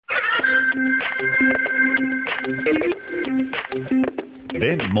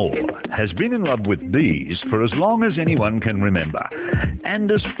Ben Moore has been in love with bees for as long as anyone can remember. And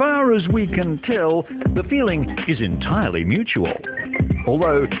as far as we can tell, the feeling is entirely mutual.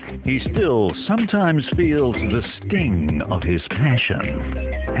 Although he still sometimes feels the sting of his passion.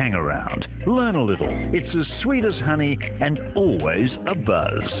 Hang around, learn a little. It's as sweet as honey and always a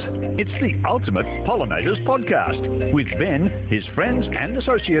buzz. It's the Ultimate Pollinators Podcast with Ben, his friends and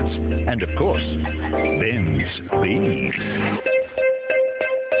associates, and of course, Ben's bees.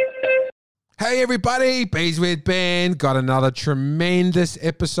 Hey everybody, Bees with Ben. Got another tremendous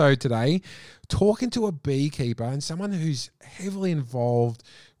episode today, talking to a beekeeper and someone who's heavily involved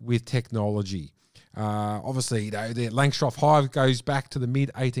with technology. Obviously, you know, the Langstroth Hive goes back to the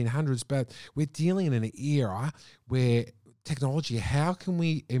mid-1800s, but we're dealing in an era where technology, how can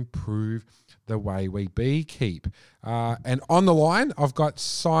we improve the way we beekeep? And on the line, I've got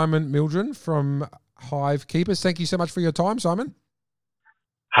Simon Mildren from Hive Keepers. Thank you so much for your time, Simon.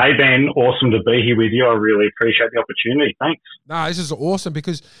 Hey, Ben. Awesome to be here with you. I really appreciate the opportunity. Thanks. No, this is awesome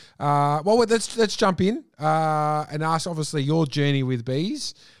because, let's jump in and ask, obviously, your journey with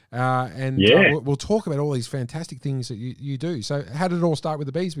bees. We'll talk about all these fantastic things that you do. So how did it all start with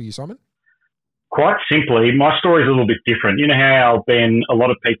the bees with you, Simon? Quite simply, my story is a little bit different. You know how, Ben, a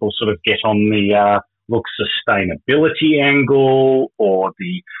lot of people sort of get on the sustainability angle or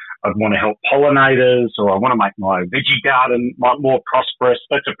I want to help pollinators, or I want to make my veggie garden more prosperous.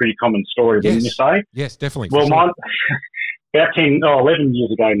 That's a pretty common story, wouldn't you say? Yes, definitely. Well, about 11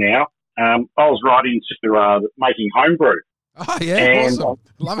 years ago now, I was right into making homebrew. Oh, yeah, and, awesome.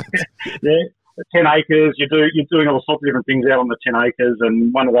 Love it. Yeah, 10 acres, you're doing all sorts of different things out on the 10 acres,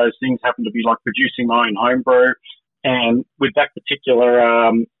 and one of those things happened to be like producing my own homebrew. And with that particular,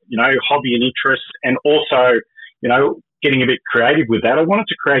 hobby and interest, and also, getting a bit creative with that, I wanted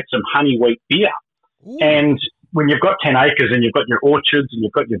to create some honey wheat beer. Ooh. And when you've got 10 acres and you've got your orchards and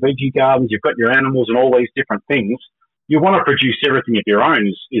you've got your veggie gardens, you've got your animals and all these different things, you want to produce everything of your own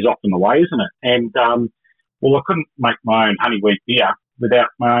is often the way, isn't it? And, I couldn't make my own honey wheat beer without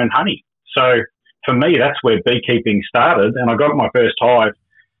my own honey. So for me, that's where beekeeping started. And I got my first hive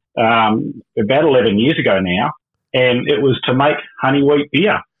about 11 years ago now, and it was to make honey wheat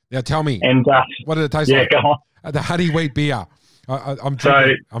beer. Now tell me, what did it taste like? Yeah, go on. The honey wheat beer. I'm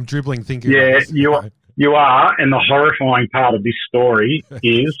dribbling thinking. Yeah, about this. you are. And the horrifying part of this story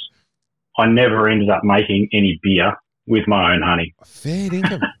is I never ended up making any beer with my own honey. Fair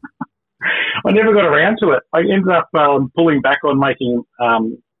dinkum. I never got around to it. I ended up pulling back on making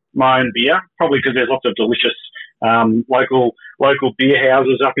my own beer, probably because there's lots of delicious local beer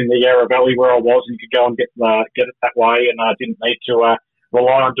houses up in the Yarra Valley where I was, and you could go and get it that way, and I didn't need to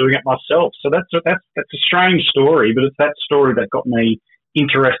rely on doing it myself. So that's a strange story, but it's that story that got me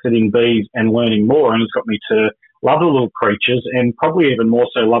interested in bees and learning more, and it's got me to love the little creatures and probably even more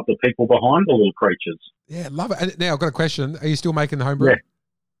so love the people behind the little creatures. Yeah, love it. And now I've got a question. Are you still making the homebrew? Yeah.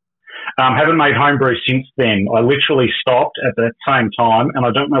 Haven't made homebrew since then. I literally stopped at the same time, and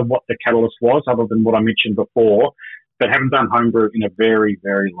I don't know what the catalyst was other than what I mentioned before, but haven't done homebrew in a very,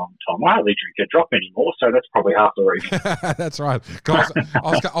 very long time. I hardly drink a drop anymore, so that's probably half the reason. That's right.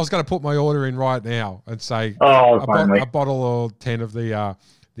 I was going to put my order in right now and say a bottle or 10 of the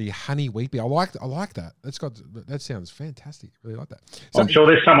honey wheat beer. I like that. That sounds fantastic. Really like that. So, I'm sure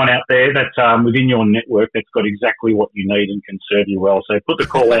there's someone out there that's within your network that's got exactly what you need and can serve you well. So put the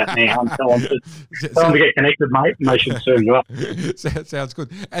call out now and tell them to get connected, mate, and they should serve you up. Sounds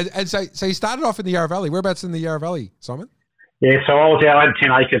good. And so you started off in the Yarra Valley. Whereabouts in the Yarra Valley, Simon? Yeah, so I had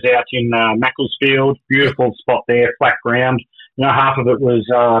 10 acres out in Macclesfield. Beautiful spot there, flat ground. Half of it was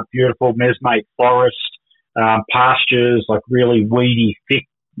beautiful mezmate forest, pastures, like really thick,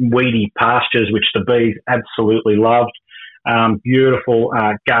 weedy pastures, which the bees absolutely loved. Beautiful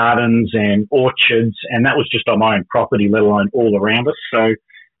gardens and orchards, and that was just on my own property, let alone all around us. So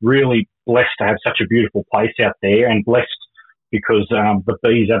really blessed to have such a beautiful place out there, and blessed because the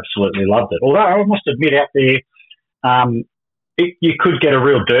bees absolutely loved it. Although I must admit, out there, you could get a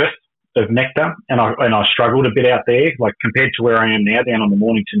real dearth of nectar, and I struggled a bit out there, like compared to where I am now down on the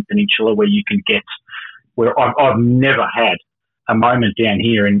Mornington Peninsula, where you can get, where I've never had a moment down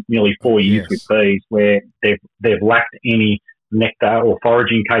here in nearly 4 years with bees where they've lacked any nectar or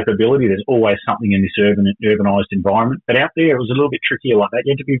foraging capability. There's always something in this urbanised environment. But out there, it was a little bit trickier like that.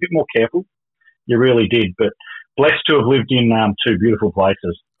 You had to be a bit more careful. You really did. But blessed to have lived in two beautiful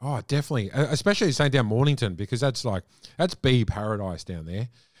places. Oh, definitely. Especially saying down Mornington, because that's bee paradise down there.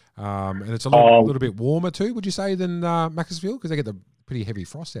 And it's a little bit warmer too, would you say, than Macclesfield? Because they get the pretty heavy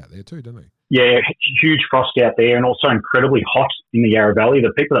frost out there too, don't they? Yeah, huge frost out there, and also incredibly hot in the Yarra Valley.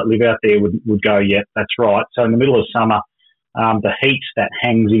 The people that live out there would go, yeah, that's right. So in the middle of summer, the heat that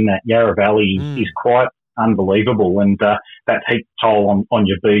hangs in that Yarra Valley is quite unbelievable, and that heat toll on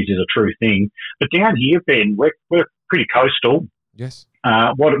your bees is a true thing. But down here, Ben, we're pretty coastal. Yes.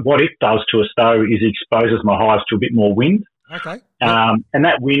 What it does to us, though, is it exposes my hives to a bit more wind. Okay. And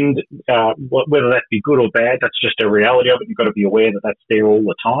that wind, whether that be good or bad, that's just a reality of it. You've got to be aware that that's there all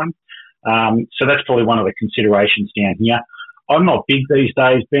the time. So that's probably one of the considerations down here. I'm not big these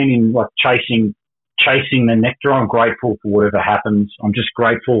days, Ben, in like chasing the nectar. I'm grateful for whatever happens. I'm just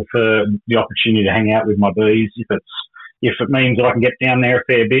grateful for the opportunity to hang out with my bees. If it means that I can get down there a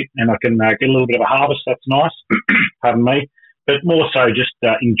fair bit and I can get a little bit of a harvest, that's nice. Pardon me. But more so just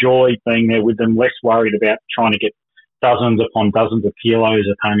enjoy being there with them, less worried about trying to get dozens upon dozens of kilos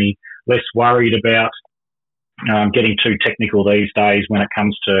of honey, less worried about getting too technical these days when it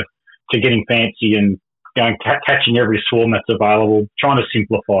comes to getting fancy and catching every swarm that's available, trying to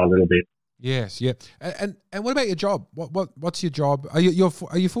simplify a little bit. Yes, yeah. And what about your job? What's your job? Are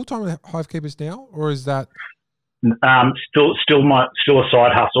you full time with Hive Keepers now, or is that still a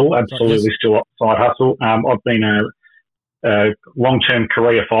side hustle? Absolutely, still a side hustle. I've been a long-term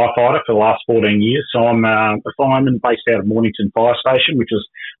career firefighter for the last 14 years. So I'm a fireman based out of Mornington Fire Station, which was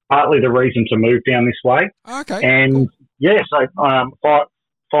partly the reason to move down this way. Okay. And cool. Yeah, so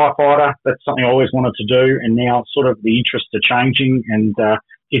firefighter, that's something I always wanted to do. And now sort of the interests are changing, and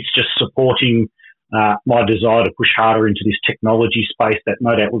it's just supporting my desire to push harder into this technology space that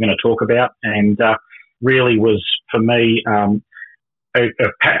no doubt we're going to talk about. And really was, for me,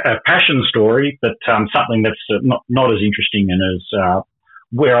 a passion story, but something that's not as interesting and as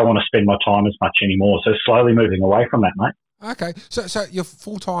where I want to spend my time as much anymore. So slowly moving away from that, mate. Okay, so you're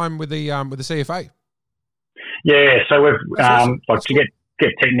full time with the CFA. Yeah, so we've awesome. To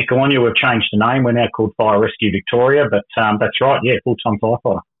get technical on you, we've changed the name. We're now called Fire Rescue Victoria, but that's right. Yeah, full time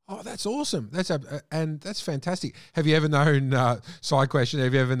firefighter. Oh, that's awesome. That's fantastic. Have you ever known? Side question: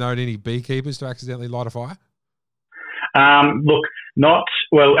 have you ever known any beekeepers to accidentally light a fire? Look, not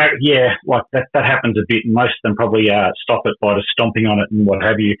well. Yeah, like that happens a bit. Most of them probably stop it by just stomping on it and what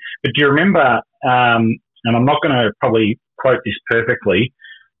have you. But do you remember? And I'm not going to probably quote this perfectly.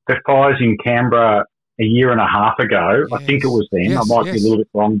 The fires in Canberra a year and a half ago. Yes. I think it was then. Yes, I might be a little bit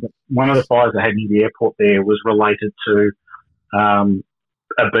wrong. But one of the fires I had near the airport there was related to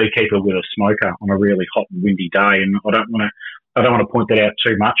a beekeeper with a smoker on a really hot and windy day. And I don't want to point that out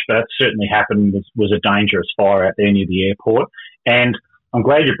too much, but it certainly happened. Was a dangerous fire out there near the airport. And I'm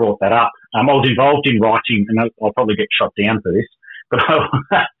glad you brought that up. I was involved in writing, and I'll probably get shot down for this, but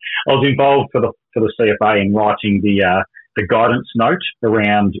I was involved for the CFA in writing the guidance note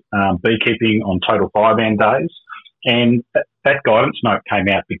around beekeeping on total fireban days. And that guidance note came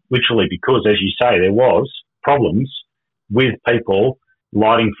out literally because, as you say, there was problems with people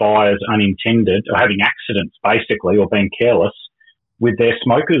lighting fires unintended or having accidents, basically, or being careless with their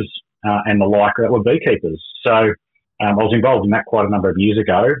smokers and the like that were beekeepers. So I was involved in that quite a number of years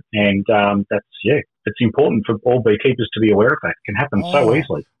ago, and it's important for all beekeepers to be aware of that. It can happen so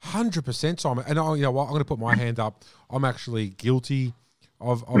easily. 100%, Simon. And you know what? I'm going to put my hand up. I'm actually guilty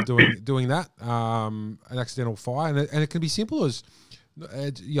of doing that, an accidental fire, and it can be simple as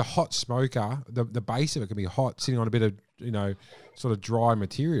your hot smoker. The base of it can be hot, sitting on a bit of sort of dry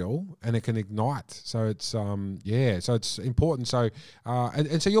material, and it can ignite. So it's so it's important. So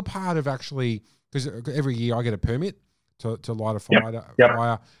and so you're part of actually, because every year I get a permit to light a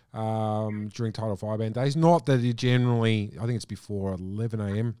fire during tidal fireban days. Not that you generally, I think it's before 11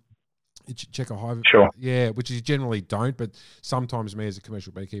 a.m. You check a hive. Sure. Yeah, which you generally don't, but sometimes me as a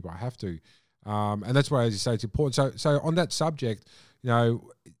commercial beekeeper, I have to. And that's why, as you say, it's important. So on that subject,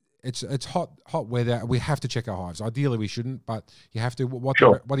 it's hot weather. We have to check our hives. Ideally, we shouldn't, but you have to. What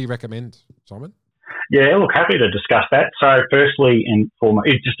do you recommend, Simon? Yeah, look, happy to discuss that. So firstly and foremost,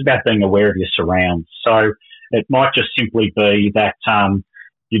 it's just about being aware of your surrounds. So it might just simply be that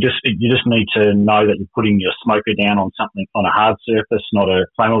you just need to know that you're putting your smoker down on a hard surface, not a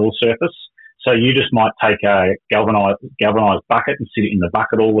flammable surface. So you just might take a galvanized bucket and sit it in the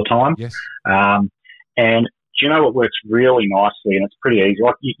bucket all the time. Yes. And do you know what works really nicely, and it's pretty easy?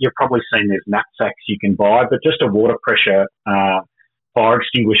 Like you've probably seen there's knapsacks you can buy, but just a water pressure fire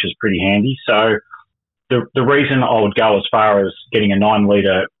extinguisher is pretty handy. So the reason I would go as far as getting a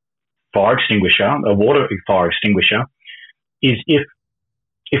 9-litre fire extinguisher, a water fire extinguisher, is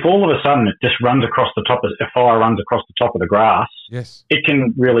if all of a sudden it just runs across the top of a fire runs across the top of the grass, yes, it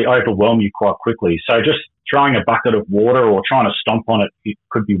can really overwhelm you quite quickly. So just throwing a bucket of water or trying to stomp on it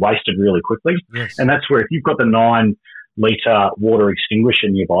could be wasted really quickly. Yes. And that's where if you've got the 9 litre water extinguisher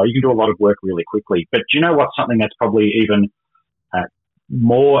nearby, you can do a lot of work really quickly. But do you know what's something that's probably even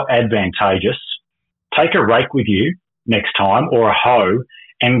more advantageous? Take a rake with you next time, or a hoe,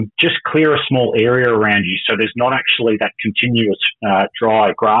 and just clear a small area around you so there's not actually that continuous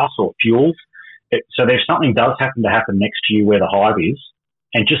dry grass or fuels. So if something does happen to happen next to you where the hive is,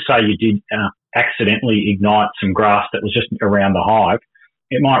 and just say you did accidentally ignite some grass that was just around the hive,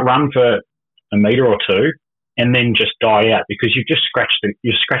 it might run for a metre or two and then just die out because you've scratched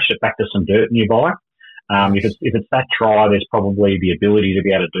it back to some dirt nearby. If it's that dry, there's probably the ability to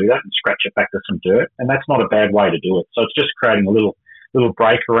be able to do that and scratch it back to some dirt, and that's not a bad way to do it. So it's just creating a little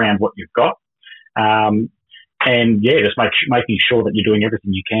break around what you've got, and just making sure that you're doing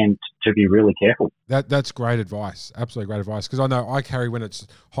everything you can to be really careful. That's great advice, absolutely great advice. Because I know I carry when it's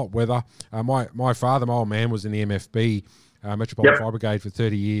hot weather. My father, my old man, was in the MFB. Metropolitan Fire Brigade for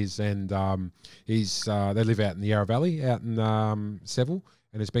 30 years, and they live out in the Yarra Valley, out in Seville,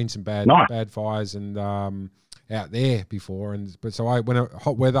 and there's been some bad fires and out there before. But when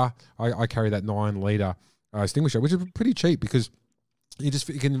hot weather, I carry that 9 litre extinguisher, which is pretty cheap because you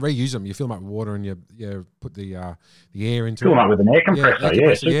can reuse them. You fill them up with water and you put the air into fill them up with an air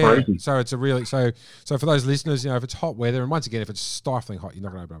compressor. Super easy. So it's a really so for those listeners, if it's hot weather, and once again, if it's stifling hot, you're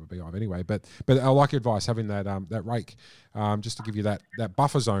not going to open up a beehive anyway. But I like your advice, having that rake, just to give you that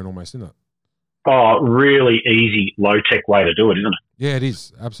buffer zone almost, isn't it? Oh, really easy, low-tech way to do it, isn't it? Yeah, it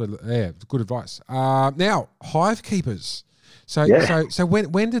is. Absolutely. Yeah, good advice. Now, hive keepers. So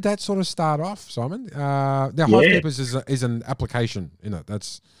when did that sort of start off, Simon? Hive keepers is an application, isn't it?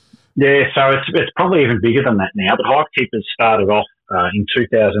 So it's probably even bigger than that now. But hive keepers started off in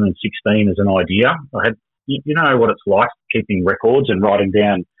 2016 as an idea. I had, you know what it's like keeping records and writing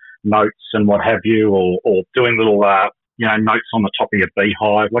down notes and what have you, or doing little notes on the top of your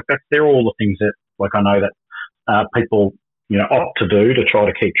beehive. They're all the things that I know that people opt to do to try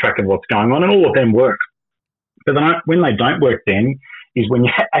to keep track of what's going on, and all of them work. But when they don't work then is when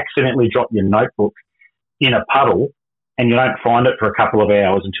you accidentally drop your notebook in a puddle and you don't find it for a couple of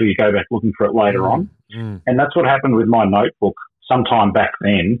hours until you go back looking for it later on. And that's what happened with my notebook sometime back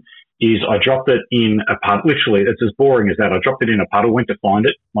then. Is I dropped it in a puddle. Literally, it's as boring as that. I dropped it in a puddle, went to find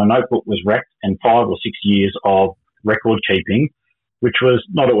it. My notebook was wrecked, and 5 or 6 years of record keeping, which was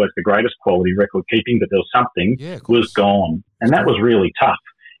not always the greatest quality record keeping, but there was something, was gone. And that was really tough.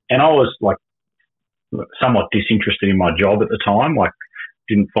 And I was somewhat disinterested in my job at the time,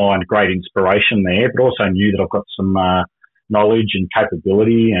 didn't find great inspiration there, but also knew that I've got some knowledge and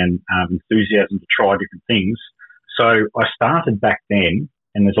capability and enthusiasm to try different things. So I started back then,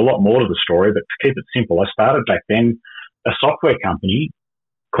 and there's a lot more to the story, but to keep it simple, I started back then a software company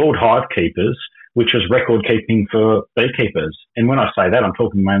called Hive Keepers, which was record keeping for beekeepers. And when I say that, I'm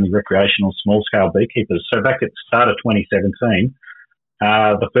talking mainly recreational, small-scale beekeepers. So back at the start of 2017,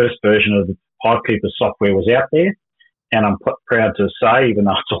 the first version of the Hive Keepers software was out there, and I'm proud to say, even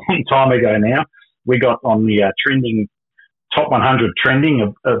though it's a long time ago now, we got on the top 100 trending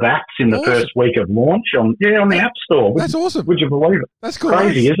of apps in the first week of launch on the App Store. That's awesome. Would you believe it? That's cool.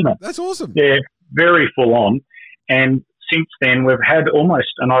 Crazy, isn't it? That's awesome. Yeah, very full on. And since then, we've had almost,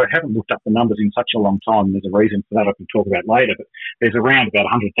 and I haven't looked up the numbers in such a long time, there's a reason for that I can talk about later, but there's around about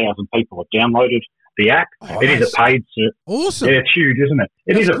 100,000 people have downloaded the app. It is a paid service. Awesome. Yeah, it's huge, isn't it?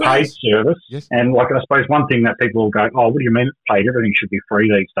 It is a paid service. Yes. And I suppose one thing that people will go, oh, what do you mean it's paid? Everything should be free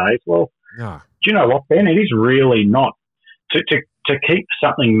these days. Well, do you know what, Ben? It is really not. To keep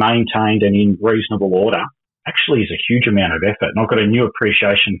something maintained and in reasonable order actually is a huge amount of effort. And I've got a new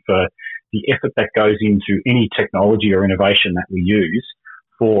appreciation for the effort that goes into any technology or innovation that we use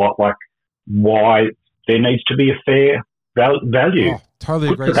for why there needs to be a fair value. Oh,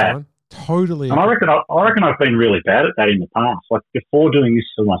 totally agree, Simon. Totally. And I reckon I've been really bad at that in the past. Before doing this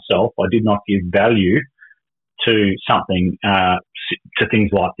for myself, I did not give value to something, to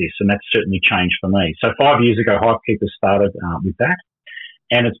things like this, and that's certainly changed for me. So 5 years ago, Hive Keepers started with that,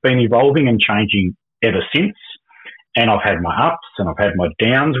 and it's been evolving and changing ever since. And I've had my ups and I've had my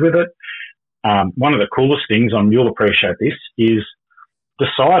downs with it. One of the coolest things, and you'll appreciate this, is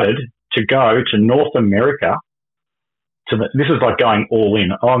decided to go to North America. This is like going all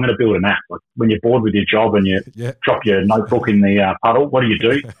in. Oh, I'm going to build an app. When you're bored with your job and you drop your notebook in the puddle, what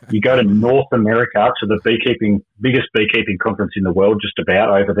do? You go to North America to the biggest beekeeping conference in the world, just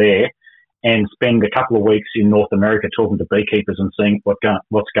about over there, and spend a couple of weeks in North America talking to beekeepers and seeing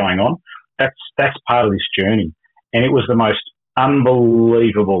what's going on. That's part of this journey, and it was the most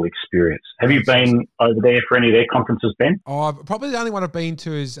unbelievable experience. Have you been over there for any of their conferences, Ben? Oh, probably the only one I've been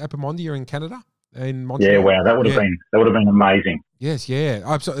to is Appomondia in Canada. in Montreal. Yeah, wow, that would have been amazing. Yes, yeah,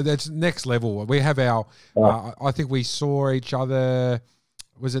 absolutely. That's next level. We have our. I think we saw each other.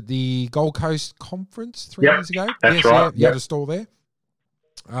 Was it the Gold Coast Conference 3 years ago? That's right. Yeah, you had a stall there.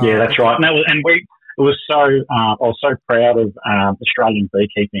 Yeah, that's right. And it was so. I was so proud of Australian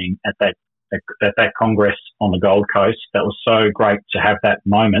beekeeping at that congress on the Gold Coast. That was so great to have that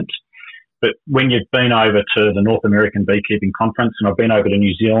moment. But when you've been over to the North American Beekeeping Conference, and I've been over to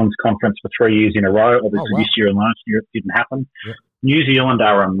New Zealand's conference for 3 years in a row, obviously this year and last year it didn't happen. Yep. New Zealand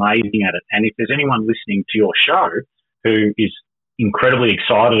are amazing at it. And if there's anyone listening to your show who is incredibly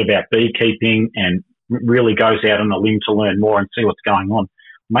excited about beekeeping and really goes out on a limb to learn more and see what's going on,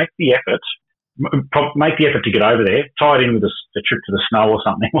 make the effort to get over there, tie it in with a trip to the snow or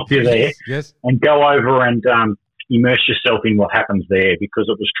something while you're there, yes. And go over and immerse yourself in what happens there, because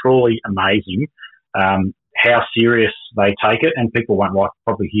it was truly amazing how serious they take it. And people won't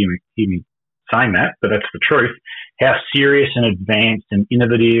probably hear me saying that, but that's the truth. How serious and advanced and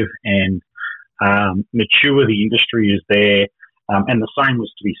innovative and mature the industry is there. And the same was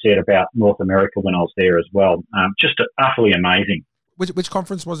to be said about North America when I was there as well. Just utterly amazing. Which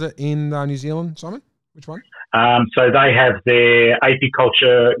conference was it in New Zealand, Simon? Which one? So they have their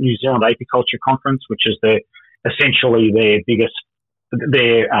apiculture, New Zealand Apiculture Conference, which is essentially their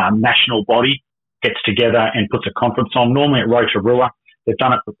national body gets together and puts a conference on, normally at Rotorua. They've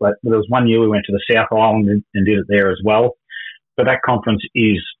done it, there was 1 year we went to the South Island and did it there as well. But that conference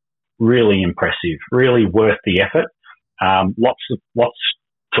is really impressive, really worth the effort. Lots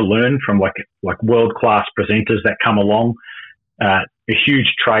to learn from like world-class presenters that come along. A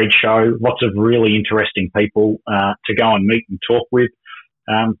huge trade show, lots of really interesting people to go and meet and talk with.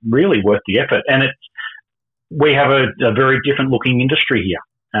 Really worth the effort. And we have a very different looking industry here.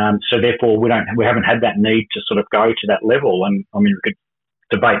 So therefore we haven't had that need to sort of go to that level. And I mean, we could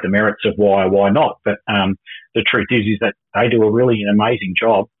debate the merits of why not. But the truth is that they do a really amazing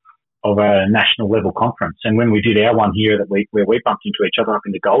job of a national level conference. And when we did our one here where we bumped into each other up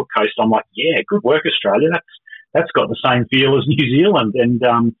in the Gold Coast, I'm like, yeah, good work, Australia. That's got the same feel as New Zealand, and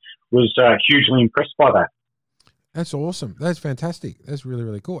was hugely impressed by that. That's awesome. That's fantastic. That's really,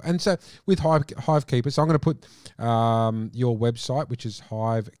 really cool. And so with Hivekeeper, so I'm going to put your website, which is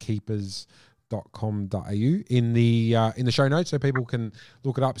hivekeepers.com.au, in the show notes so people can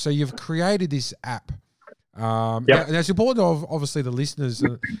look it up. So you've created this app. And it's important, obviously, the listeners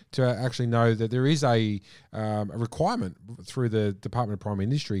to actually know that there is a requirement through the Department of Primary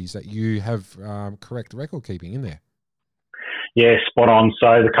Industries that you have correct record keeping in there. Yeah, spot on.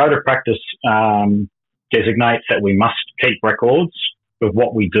 So the Code of Practice designates that we must keep records of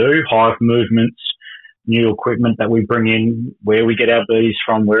what we do, hive movements, new equipment that we bring in, where we get our bees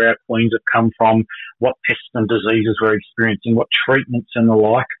from, where our queens have come from, what pests and diseases we're experiencing, what treatments and the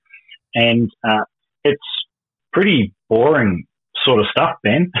like. And it's pretty boring sort of stuff,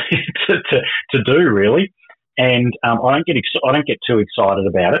 Ben, to do really. And I don't get too excited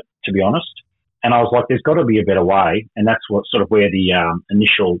about it, to be honest. And I was like, there's got to be a better way. And that's what sort of where the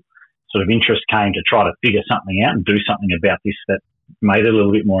initial sort of interest came, to try to figure something out and do something about this that made it a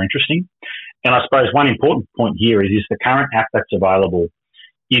little bit more interesting. And I suppose one important point here is the current app that's available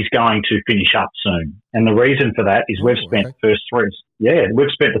is going to finish up soon. And the reason for that is we've spent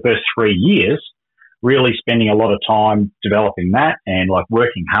the first 3 years really spending a lot of time developing that and like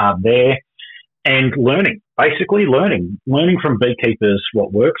working hard there and learning from beekeepers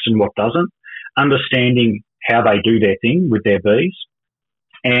what works and what doesn't, understanding how they do their thing with their bees.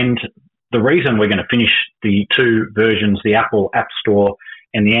 And the reason we're going to finish the two versions, the Apple App Store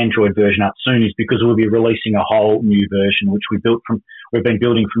and the Android version, up soon is because we'll be releasing a whole new version, which we've been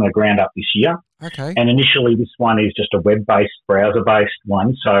building from the ground up this year. Okay. And initially this one is just a web-based, browser-based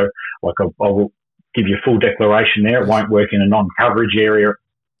one. So like I will give you a full declaration there. It won't work in a non-coverage area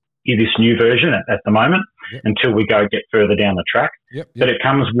in this new version at the moment until we get further down the track. But it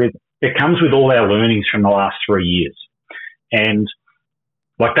comes with all our learnings from the last 3 years. And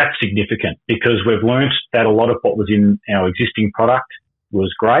like that's significant because we've learnt that a lot of what was in our existing product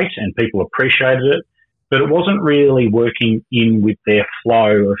was great and people appreciated it, but it wasn't really working in with their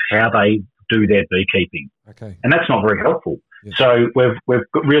flow of how they do their beekeeping. Okay. And that's not very helpful. Yes. So we've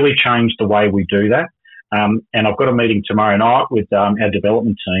really changed the way we do that. And I've got a meeting tomorrow night with our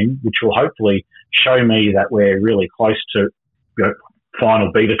development team, which will hopefully show me that we're really close to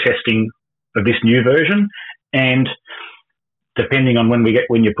final beta testing of this new version. And depending on when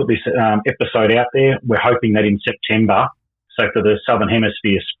you put this episode out there, we're hoping that in September, so for the Southern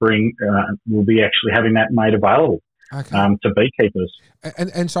Hemisphere spring, we'll be actually having that made available to beekeepers.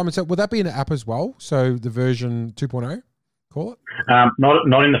 And Simon, so will that be an app as well? So the version 2.0? call it?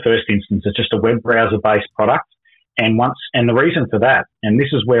 Not in the first instance. It's just a web browser-based product. And the reason for that, and this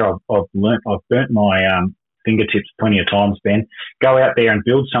is where I've burnt my fingertips plenty of times, Ben. Go out there and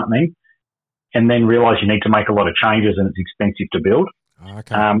build something, and then realise you need to make a lot of changes, and it's expensive to build.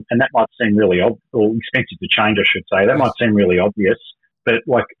 Okay. And that might seem really or expensive to change, I should say. That might seem really obvious, but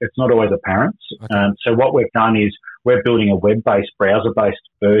it's not always apparent. Okay. So what we've done is we're building a web-based, browser-based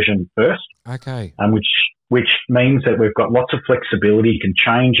version first. Okay. Which means that we've got lots of flexibility. You can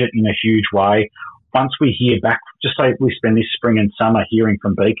change it in a huge way. Once we hear back, just say we spend this spring and summer hearing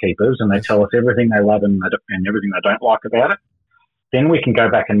from beekeepers and they tell us everything they love and everything they don't like about it, then we can go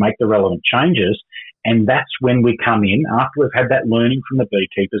back and make the relevant changes. And that's when we come in, after we've had that learning from the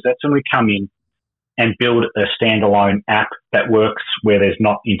beekeepers, that's when we come in and build a standalone app that works where there's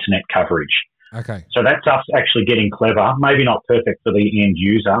not internet coverage. Okay. So that's us actually getting clever, maybe not perfect for the end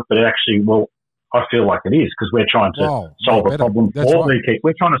user, but it actually, I feel like it is, because we're trying to solve a problem for beekeepers.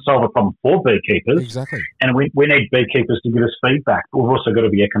 We're trying to solve a problem for beekeepers. Exactly. And we need beekeepers to give us feedback. We've also got to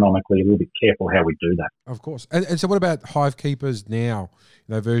be economically a little bit careful how we do that. Of course. And so what about Hive Keepers now,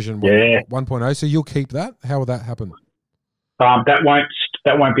 version 1.0? So you'll keep that? How will that happen? That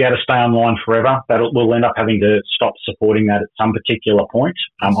won't be able to stay online forever. We'll end up having to stop supporting that at some particular point.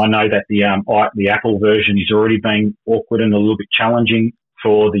 I know that the Apple version is already being awkward and a little bit challenging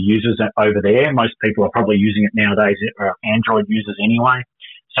for the users over there. Most people are probably using it nowadays, Android users anyway.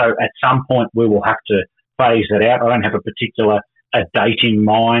 So at some point we will have to phase that out. I don't have a date in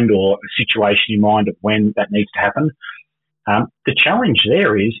mind or a situation in mind of when that needs to happen. The challenge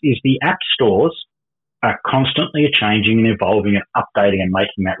there is the app stores are constantly changing and evolving and updating and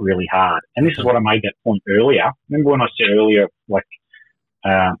making that really hard. And this is what I made that point earlier. Remember when I said earlier,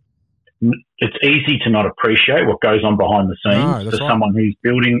 it's easy to not appreciate what goes on behind the scenes for someone who's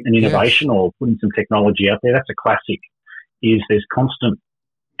building an innovation or putting some technology out there. That's a classic. There's constant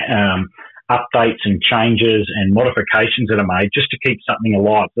updates and changes and modifications that are made just to keep something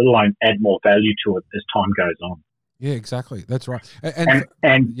alive, let alone add more value to it as time goes on. Yeah, exactly. That's right. And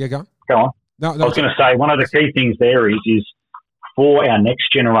go on. No, I was going to say one of the key things there is for our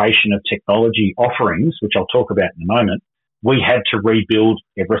next generation of technology offerings, which I'll talk about in a moment, we had to rebuild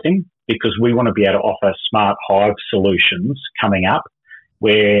everything because we want to be able to offer smart hive solutions coming up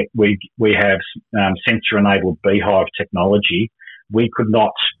where we have sensor-enabled beehive technology. We could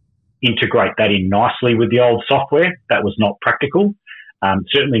not integrate that in nicely with the old software. That was not practical,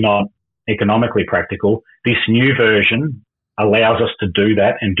 certainly not economically practical. This new version allows us to do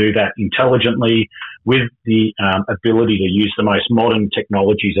that and do that intelligently with the ability to use the most modern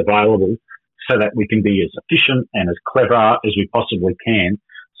technologies available so that we can be as efficient and as clever as we possibly can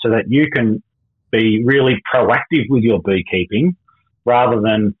so that you can be really proactive with your beekeeping rather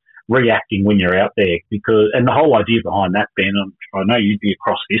than reacting when you're out there. And the whole idea behind that, Ben, I know you'd be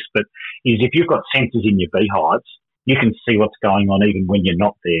across this, but is if you've got sensors in your beehives, you can see what's going on even when you're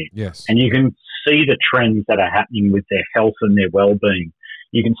not there. Yes. And you can see the trends that are happening with their health and their well-being.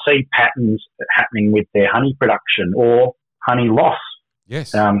 You can see patterns happening with their honey production or honey loss.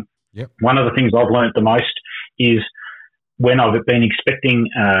 Yes. One of the things I've learned the most is when I've been expecting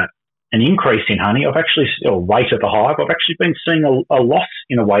an increase in honey, or weight of the hive, I've actually been seeing a loss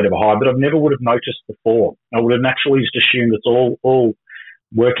in the weight of a hive that I never would have noticed before. I would have naturally just assumed it's all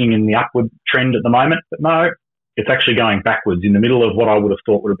working in the upward trend at the moment, but no, it's actually going backwards in the middle of what I would have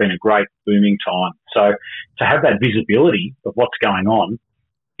thought would have been a great booming time. So to have that visibility of what's going on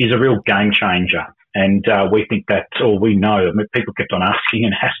is a real game changer. And we think that's all we know. I mean, people kept on asking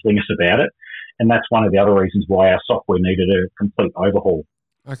and hassling us about it. And that's one of the other reasons why our software needed a complete overhaul.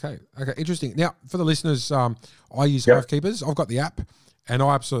 Okay, interesting. Now, for the listeners, I use Hive Keepers. I've got the app, and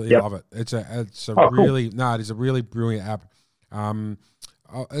I absolutely love it. It is a really brilliant app,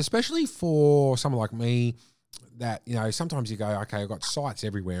 especially for someone like me that, sometimes you go, okay, I've got sites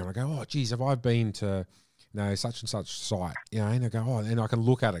everywhere, and I go, oh, geez, have I been to, such and such site, and I go, oh, and I can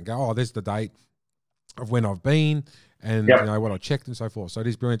look at it and go, oh, there's the date of when I've been and what I checked and so forth. So it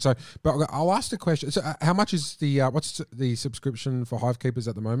is brilliant. So, but I'll ask the question. So, how much is what's the subscription for Hive Keepers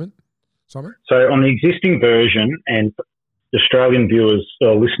at the moment, Simon? So on the existing version, and Australian viewers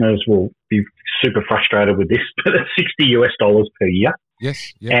or listeners will be super frustrated with this, but it's $60 per year.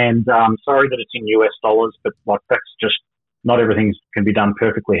 Yes. Yeah. And sorry that it's in US dollars, but that's just not everything can be done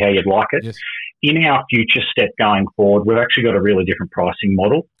perfectly how you'd like it. Yes. In our future step going forward, we've actually got a really different pricing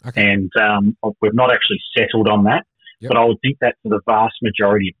model, and we've not actually settled on that. Yep. But I would think that for the vast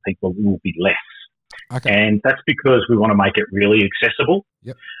majority of people, it will be less. Okay. And that's because we want to make it really accessible.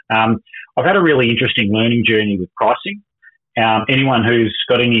 Yep. I've had a really interesting learning journey with pricing. Anyone who's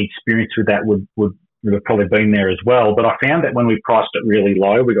got any experience with that would would have probably been there as well. But I found that when we priced it really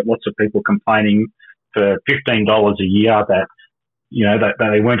low, we got lots of people complaining for $15 a year that, that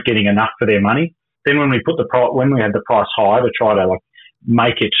they weren't getting enough for their money. Then when we had the price high to try to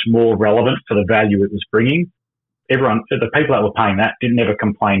make it more relevant for the value it was bringing, the people that were paying that didn't ever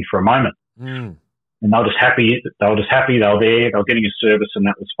complain for a moment. Mm. And they were just happy. They were there. They were getting a service, and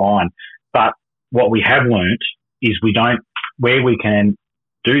that was fine. But what we have learnt is where we can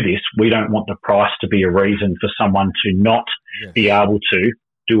do this, we don't want the price to be a reason for someone to not be able to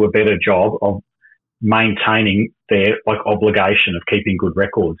do a better job of maintaining their obligation of keeping good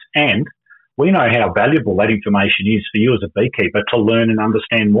records. And we know how valuable that information is for you as a beekeeper to learn and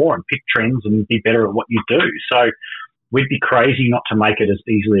understand more and pick trends and be better at what you do. So we'd be crazy not to make it as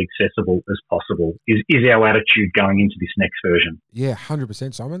easily accessible as possible, is our attitude going into this next version. Yeah,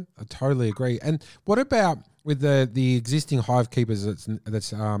 100%, Simon. I totally agree. And what about with the existing Hive Keepers that's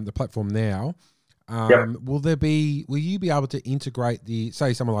the platform now? Will you be able to integrate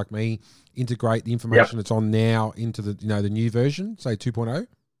say someone like me, integrate the information that's on now into the the new version, say 2.0?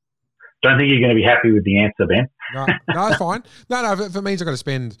 Don't think you're going to be happy with the answer, Ben. No, it's fine. No, if it means I've got to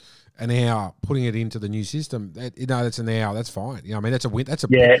spend an hour putting it into the new system, that's an hour. That's fine. I mean, it will be.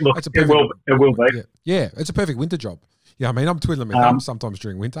 Yeah, it's a perfect winter job. I mean, I'm twiddling my thumbs sometimes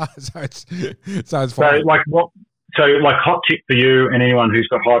during winter, so it's fine. So, hot tip for you and anyone who's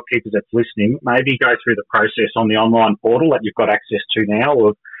got Hive Keepers that's listening, maybe go through the process on the online portal that you've got access to now,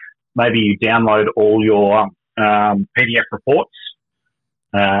 or maybe you download all your PDF reports.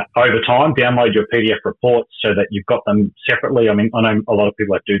 Over time, download your PDF reports so that you've got them separately. I mean, I know a lot of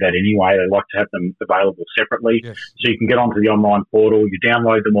people that do that anyway. They like to have them available separately. Yes. So you can get onto the online portal, you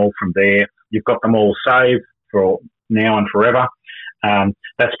download them all from there. You've got them all saved for now and forever.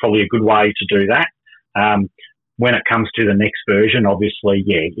 That's probably a good way to do that. When it comes to the next version, obviously,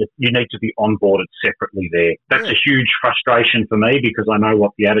 you need to be onboarded separately there. That's a huge frustration for me because I know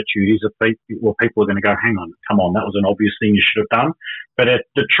what the attitude is of people. Well, people are going to go, hang on, come on, that was an obvious thing you should have done. But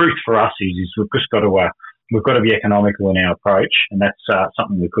the truth for us is we've just got to be economical in our approach, and that's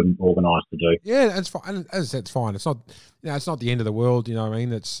something we couldn't organise to do. Yeah, it's fine. As I said, it's fine. It's not, it's not the end of the world. You know what I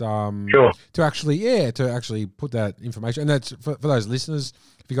mean? It's sure to actually put that information, and that's for those listeners.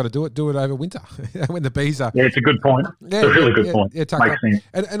 If you got to do it over winter when the bees are. Yeah, it's a good point. It's a really good point. Yeah, makes sense.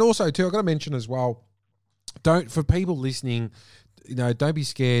 And also too, I've got to mention as well. For people listening, don't be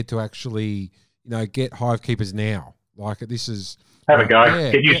scared to actually, get Hive Keepers now. This is. Have a go.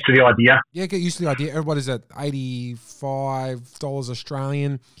 Get used to the idea. Yeah, get used to the idea. What is it? $85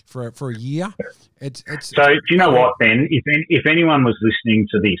 Australian for a year. So do you know what, Ben? If anyone was listening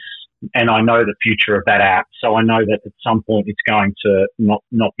to this, and I know the future of that app, so I know that at some point it's going to not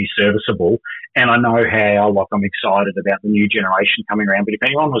be serviceable, and I know how I'm excited about the new generation coming around. But if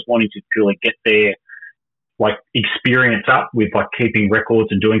anyone was wanting to purely get their experience up with keeping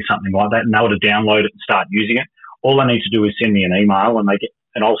records and doing something like that, and they were to download it and start using it, all they need to do is send me an email, and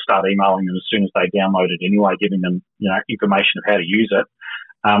I'll start emailing them as soon as they download it anyway, giving them information of how to use it.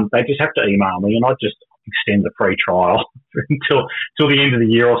 They just have to email me, and I just extend the free trial until the end of the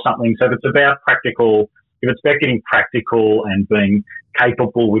year or something. So if it's about getting practical and being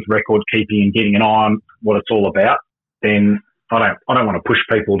capable with record keeping and getting an eye on what it's all about, then I don't want to push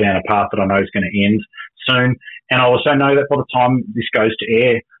people down a path that I know is going to end soon. And I also know that by the time this goes to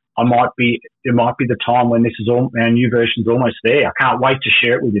air, it might be the time when our new version's almost there. I can't wait to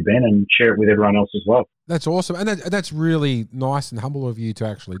share it with you, Ben, and share it with everyone else as well. That's awesome, and that's really nice and humble of you to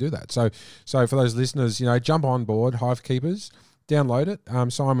actually do that. So for those listeners, jump on board Hive Keepers, download it.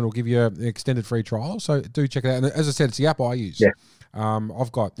 Simon will give you an extended free trial, so do check it out. And as I said, it's the app I use. Yeah.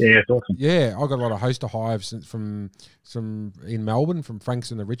 I've got it's awesome. Yeah, I've got a lot of host of hives from in Melbourne, from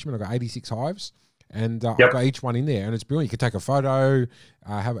Frankston to Richmond. I've got 86 hives. And I've got each one in there, and it's brilliant. You can take a photo,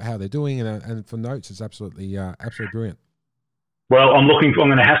 how they're doing, and for notes, it's absolutely brilliant. Well, I'm going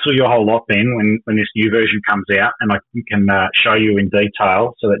to hassle you a whole lot, Ben, when this new version comes out, and I can show you in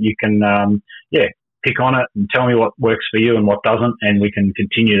detail so that you can, pick on it and tell me what works for you and what doesn't, and we can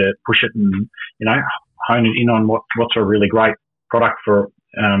continue to push it and hone it in on what's a really great product for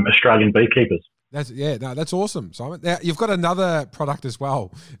Australian beekeepers. That's awesome, Simon. Now you've got another product as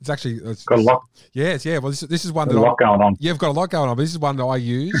well. It's got a lot. Yes, yeah. Well, this is one that a lot going on. You've got a lot going on. But this is one that I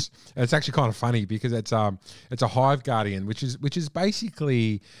use, and it's actually kind of funny because it's a Hive Guardian, which is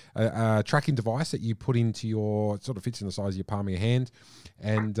basically a tracking device that you put into sort of fits in the size of your palm of your hand,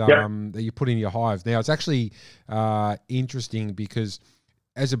 and that you put in your hive. Now it's actually interesting because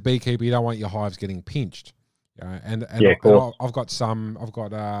as a beekeeper, you don't want your hives getting pinched. And I've got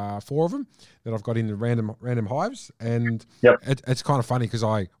four of them that I've got in the random hives, and it's kind of funny because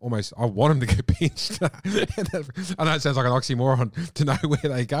I want them to get pinched. I know it sounds like an oxymoron to know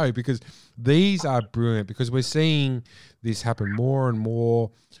where they go, because these are brilliant, because we're seeing this happen more and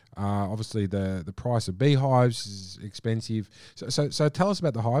more. Obviously, the price of beehives is expensive. So tell us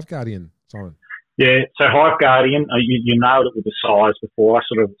about the Hive Guardian, Simon. Yeah, so Hive Guardian, you nailed it with the size before. I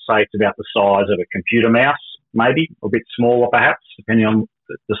sort of say it's about the size of a computer mouse, maybe, or a bit smaller perhaps, depending on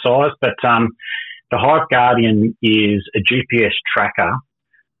the size. But the Hive Guardian is a GPS tracker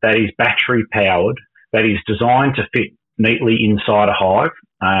that is battery powered, that is designed to fit neatly inside a hive,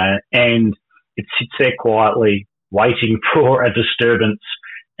 and it sits there quietly waiting for a disturbance,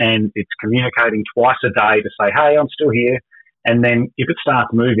 and it's communicating twice a day to say, hey, I'm still here. And then if it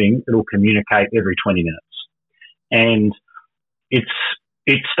starts moving, it'll communicate every 20 minutes. And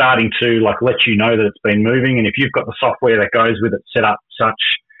it's starting to let you know that it's been moving. And if you've got the software that goes with it set up such,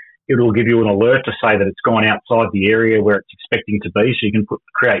 it'll give you an alert to say that it's gone outside the area where it's expecting to be. So you can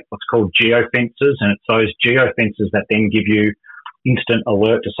create what's called geofences, and it's those geofences that then give you instant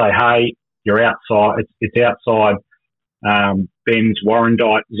alert to say, hey, you're outside. It's outside Ben's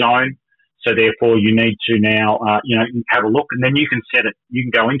Warrandyte zone. So therefore, you need to now, have a look, and then you can set it. You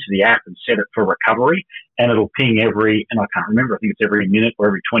can go into the app and set it for recovery, and it'll ping and I can't remember. I think it's every minute or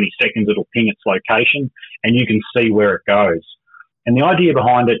every 20 seconds. It'll ping its location, and you can see where it goes. And the idea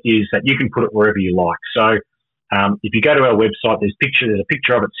behind it is that you can put it wherever you like. So if you go to our website, there's a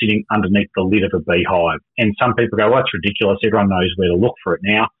picture of it sitting underneath the lid of a beehive, and some people go, "Well, that's ridiculous. Everyone knows where to look for it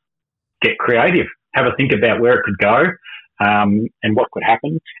now." Get creative. Have a think about where it could go. And what could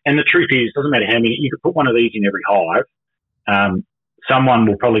happen. And the truth is, it doesn't matter how many, you could put one of these in every hive. Someone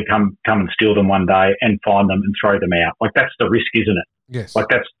will probably come and steal them one day and find them and throw them out. That's the risk, isn't it? Yes.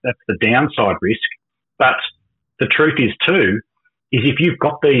 That's the downside risk. But the truth is too, is if you've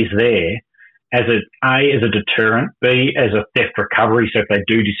got these there as a deterrent, B, as a theft recovery, so if they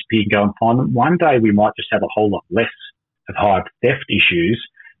do disappear, go and find them, one day we might just have a whole lot less of hive theft issues,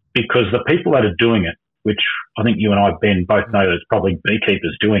 because the people that are doing it, which I think you and I, Ben, both know that it's probably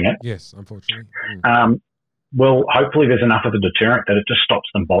beekeepers doing it. Yes, unfortunately. Well, hopefully there's enough of a deterrent that it just stops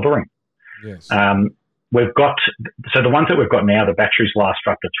them bothering. Yes. The ones that we've got now, the batteries last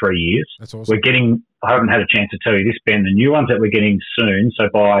for up to 3 years. That's awesome. I haven't had a chance to tell you this, Ben, the new ones that we're getting soon, so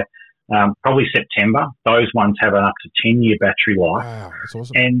by probably September, those ones have an up to 10-year battery life. Wow, that's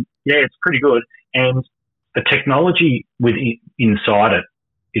awesome. And yeah, it's pretty good. And the technology inside it,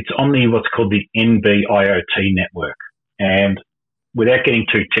 it's on what's called the NB-IoT network. And without getting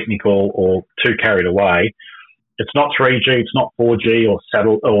too technical or too carried away, it's not 3G, it's not 4G or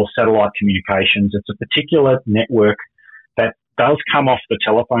satellite communications. It's a particular network that does come off the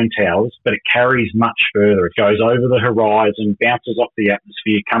telephone towers, but it carries much further. It goes over the horizon, bounces off the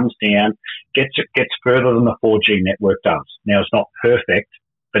atmosphere, comes down, gets further than the 4G network does. Now, it's not perfect,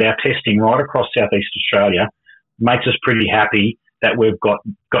 but our testing right across Southeast Australia makes us pretty happy that we've got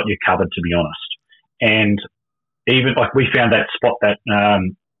you covered, to be honest. And even we found that spot that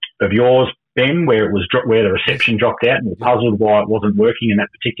of yours, Ben, where the reception dropped out, and we're puzzled why it wasn't working in that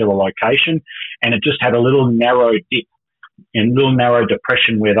particular location, and it just had a little narrow dip and little narrow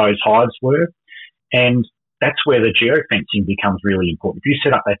depression where those hives were, and that's where the geofencing becomes really important. If you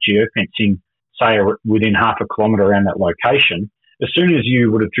set up that geofencing, say within half a kilometre around that location, as soon as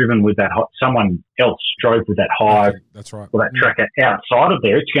you would have driven with that, someone else drove with that hive, that's right, or that tracker outside of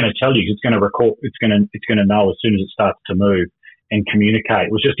there, it's going to tell you, it's going to record, it's going to know as soon as it starts to move and communicate.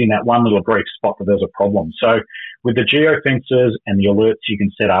 It was just in that one little brief spot that there was a problem. So with the geofences and the alerts you can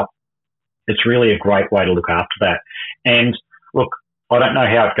set up, it's really a great way to look after that. And look, I don't know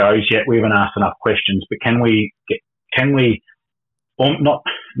how it goes yet. We haven't asked enough questions, but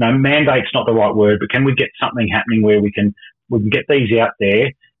mandate's not the right word, but can we get something happening where we can get these out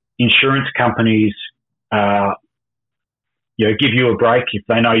there? Insurance companies, give you a break if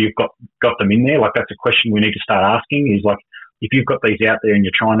they know you've got them in there. That's a question we need to start asking, is if you've got these out there and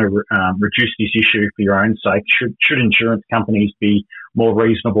you're trying to reduce this issue for your own sake, should insurance companies be more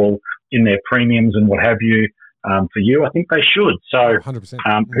reasonable in their premiums and what have you for you? I think they should. So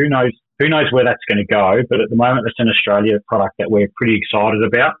 100%. Who knows where that's going to go? But at the moment, it's an Australia product that we're pretty excited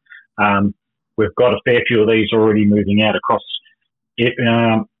about. We've got a fair few of these already moving out across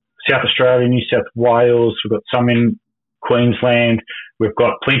South Australia, New South Wales. We've got some in Queensland. We've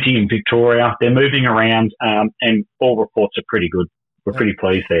got plenty in Victoria. They're moving around, and all reports are pretty good. We're pretty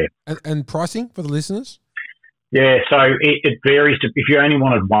pleased there. And pricing for the listeners? Yeah, so it varies. If you only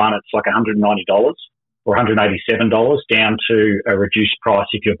wanted one, it's like $190 or $187, down to a reduced price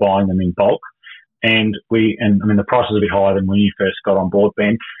if you're buying them in bulk. and the price is a bit higher than when you first got on board,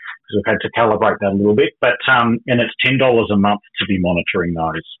 Ben, because we've had to calibrate that a little bit. But and it's $10 a month to be monitoring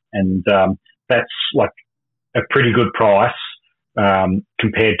those, and that's like a pretty good price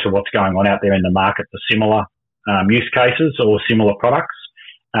compared to what's going on out there in the market for similar use cases or similar products.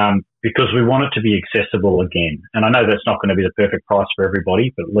 Because we want it to be accessible again. And I know that's not going to be the perfect price for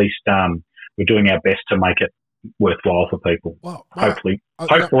everybody, but at least we're doing our best to make it worthwhile for people. Well, hopefully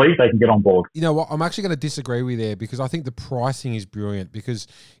they can get on board. You know what? I'm actually going to disagree with you there, because I think the pricing is brilliant. Because,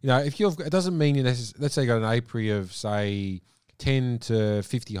 it doesn't mean let's say you got an apiary of, say, 10 to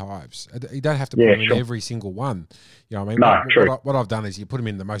 50 hives. You don't have to put them in every single one. You know what I mean? No, true. What I've done is you put them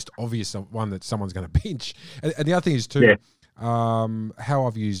in the most obvious one that someone's going to pinch. And the other thing is too, how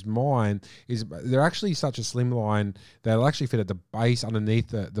I've used mine is they're actually such a slim line that it'll actually fit at the base underneath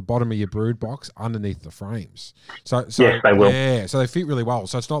the bottom of your brood box underneath the frames. So yes, they will. Yeah, so they fit really well.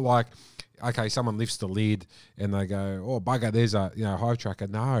 So it's not like, okay, someone lifts the lid and they go, oh bugger, there's a hive tracker.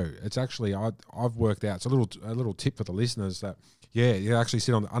 No, it's actually I've worked out. It's a little tip for the listeners that you actually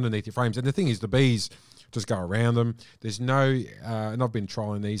sit on underneath your frames. And the thing is, the bees just go around them. There's no, and I've been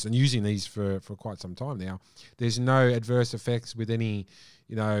trialing these and using these for quite some time now. There's no adverse effects with any,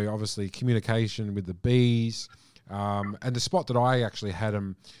 obviously communication with the bees. And the spot that I actually had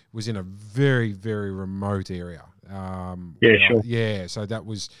them was in a very, very remote area. Sure. Yeah, so that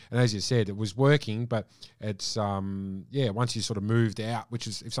was, and as you said, it was working, but it's, once you sort of moved out, which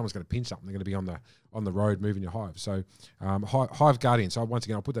is, if someone's going to pinch something, they're going to be on the road moving your hive. So, Hive Guardian. So once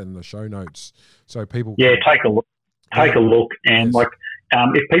again, I'll put that in the show notes so people. Yeah, take a look. Take a look, and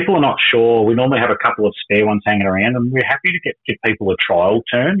if people are not sure, we normally have a couple of spare ones hanging around, and we're happy to give people a trial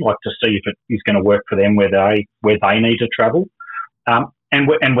turn, to see if it is going to work for them where they need to travel. And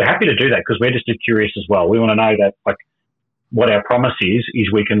we're happy to do that because we're just curious as well. We want to know that what our promise is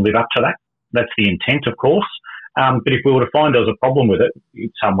we can live up to that. That's the intent, of course. But if we were to find there was a problem with it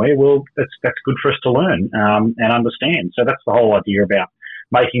somewhere, well, that's good for us to learn and understand. So that's the whole idea about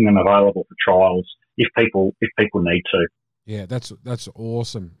making them available for trials if people need to. Yeah, that's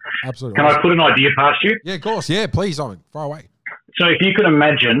awesome. Absolutely. Can I put an idea past you? Yeah, of course. Yeah, please, Simon. Far away. So if you could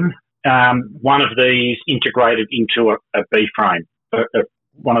imagine one of these integrated into a bee frame,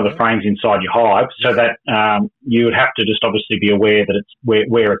 one of the frames inside your hive, so that you would have to just obviously be aware that it's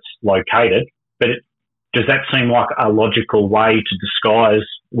where it's located. But does that seem like a logical way to disguise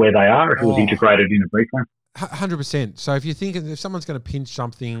where they are if it was integrated in a bee frame? 100%. So if you think if someone's going to pinch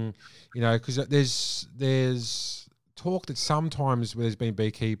something, because there's talk that sometimes there's been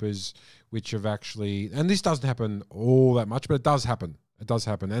beekeepers which have actually, and this doesn't happen all that much, but it does happen. It does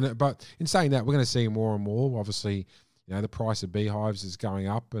happen. But in saying that, we're going to see more and more. Obviously, the price of beehives is going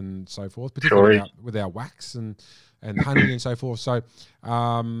up and so forth, particularly with our wax and honey and so forth. So,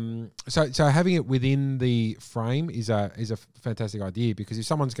 so having it within the frame is a fantastic idea, because if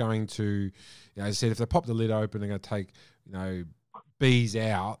someone's going to, as I said, if they pop the lid open, they're going to take, bees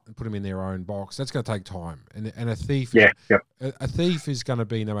out and put them in their own box. That's going to take time. And a thief, a thief is going to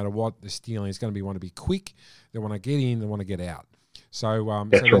be, no matter what they're stealing, it's going to want to be quick. They want to get in, they want to get out. So,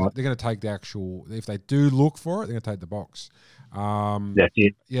 they're going to take the actual, if they do look for it, they're going to take the box. That's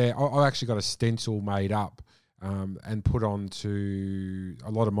it. Yeah, I've actually got a stencil made up and put onto a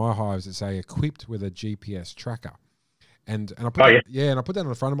lot of my hives that say equipped with a GPS tracker. And I put and I put that on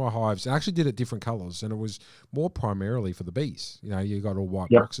the front of my hives. And I actually did it different colours, and it was more primarily for the bees. You got all white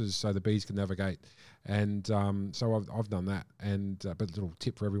boxes so the bees can navigate. And so I've done that. And but a little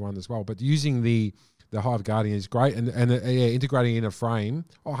tip for everyone as well. But using the Hive Guardian is great, and integrating in a frame,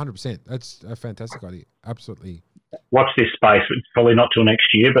 100%. That's a fantastic idea. Absolutely. Watch this space. It's probably not till next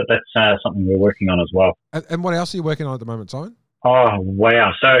year, but that's something we're working on as well. And what else are you working on at the moment, Simon? Oh,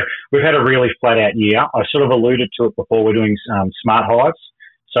 wow. So we've had a really flat-out year. I sort of alluded to it before. We're doing smart hives,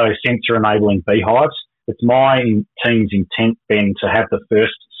 so sensor-enabling beehives. It's my team's intent, Ben, to have the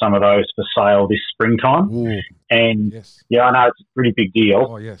first some of those for sale this springtime. Ooh. And, I know it's a pretty big deal.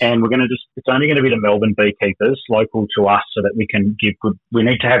 Oh, yes. And we're going to it's only going to be the Melbourne beekeepers local to us so that we can give good, we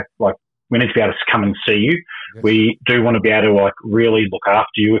need to be able to come and see you. Yes. We do want to be able to really look after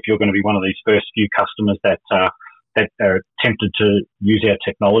you if you're going to be one of these first few customers that are tempted to use our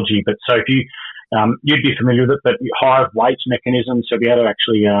technology. But so if you'd be familiar with it, but hive weight mechanisms, so be able to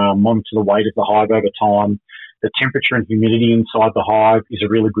actually monitor the weight of the hive over time. The temperature and humidity inside the hive is a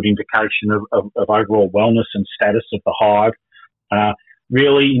really good indication of overall wellness and status of the hive.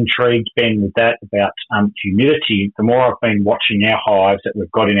 Really intrigued, Ben, with that about humidity. The more I've been watching our hives that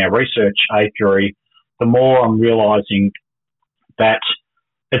we've got in our research apiary, the more I'm realising that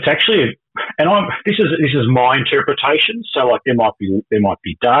it's actually this is my interpretation. So like there might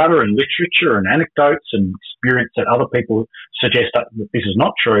be data and literature and anecdotes and experience that other people suggest that this is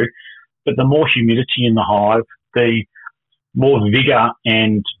not true. But the more humidity in the hive, the more vigor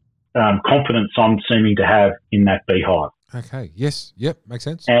and confidence I'm seeming to have in that beehive. Okay. Yes. Yep. Makes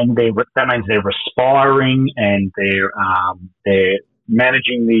sense. And that means they're respiring and they're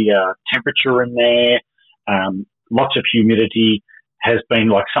managing the temperature in there. Lots of humidity has been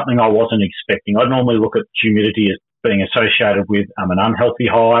like something I wasn't expecting. I normally look at humidity as being associated with an unhealthy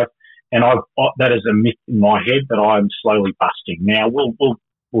hive, and that is a myth in my head that I'm slowly busting. Now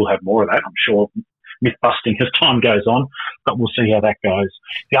we'll have more of that, I'm sure, myth busting as time goes on, but we'll see how that goes.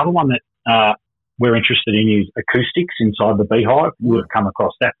 The other one that we're interested in is acoustics inside the beehive. You would have come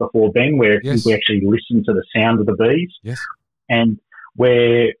across that before, Ben, where Yes. we actually listen to the sound of the bees. Yes. And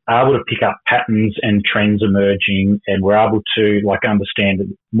we're able to pick up patterns and trends emerging, and we're able to like understand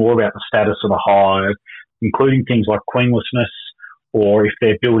more about the status of the hive, including things like queenlessness, or if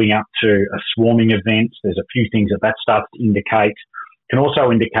they're building up to a swarming event. There's a few things that starts to indicate. Can also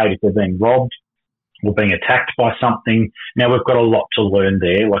indicate if they're being robbed or being attacked by something. Now we've got a lot to learn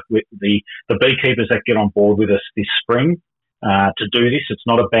there. Like with the beekeepers that get on board with us this spring to do this, it's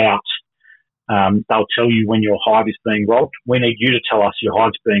not about they'll tell you when your hive is being robbed. We need you to tell us your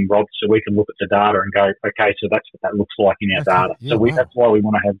hive's being robbed so we can look at the data and go, okay, so that's what that looks like in our data. Yeah, So wow. that's why we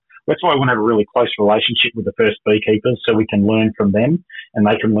want to have a really close relationship with the first beekeepers so we can learn from them and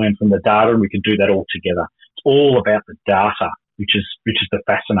they can learn from the data, and we can do that all together. It's all about the data, which is the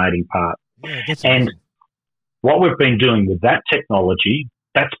fascinating part. Yeah, that's And amazing. what we've been doing with that technology,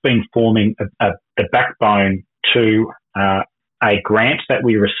 that's been forming the backbone to a grant that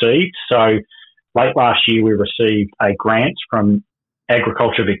we received. So late last year, we received a grant from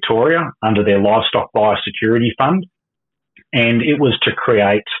Agriculture Victoria under their Livestock Biosecurity Fund, and it was to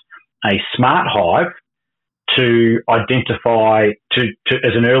create a smart hive to identify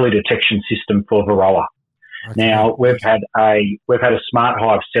as an early detection system for Varroa. Okay. Now we've had a smart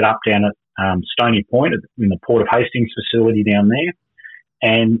hive set up down at Stony Point in the Port of Hastings facility down there,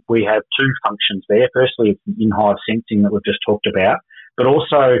 and we have two functions there. Firstly, it's in-hive sensing that we've just talked about, but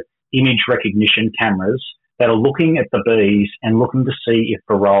also image recognition cameras that are looking at the bees and looking to see if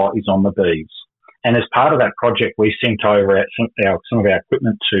Varroa is on the bees. And as part of that project, we sent over some of our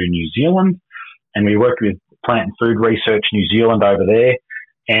equipment to New Zealand, and we worked with Plant and Food Research New Zealand over there,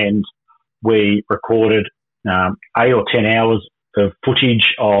 and we recorded 8 or 10 hours of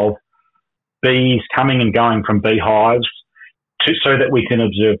footage of bees coming and going from beehives so that we can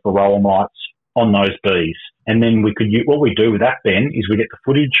observe Varroa mites on those bees. And then what we do with that then is we get the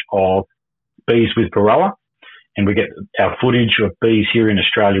footage of bees with Varroa, and we get our footage of bees here in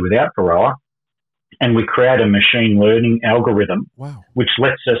Australia without Varroa, and we create a machine learning algorithm, Wow. which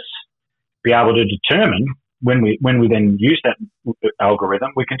lets us be able to determine when we then use that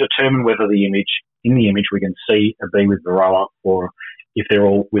algorithm, we can determine whether in the image we can see a bee with Varroa or if they're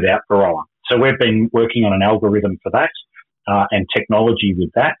all without Varroa. So we've been working on an algorithm for that and technology with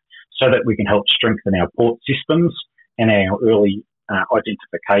that, so that we can help strengthen our port systems and our early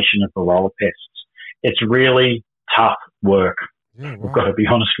identification of Varroa pests. It's really tough work. Yeah, I've wow. got to be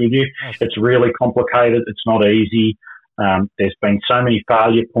honest with you. Oh, It's really complicated. It's not easy. There's been so many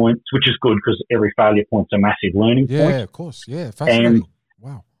failure points, which is good because every failure point's a massive learning yeah, point. of course. Yeah, fascinating.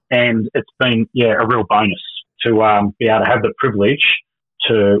 Wow. And it's been, a real bonus to be able to have the privilege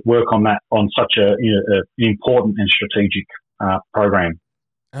to work on that on such an important and strategic program.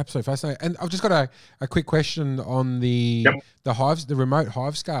 Absolutely fascinating. And I've just got a quick question on the hives, the remote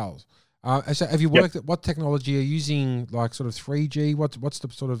hive scales. So have you worked at what technology are you using, like sort of 3G? What's the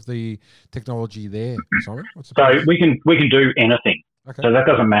sort of the technology there, Simon? So we can do anything. Okay. So that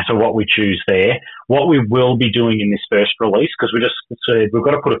doesn't matter what we choose there. What we will be doing in this first release, because we just said we've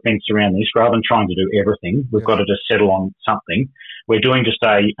got to put a fence around this rather than trying to do everything. We've got to just settle on something. We're doing just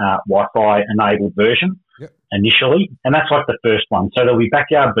a Wi-Fi enabled version initially, and that's like the first one. So there'll be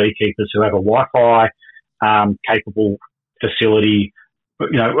backyard beekeepers who have a Wi-Fi capable facility, a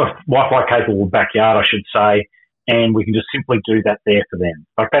Wi-Fi capable backyard, I should say, and we can just simply do that there for them.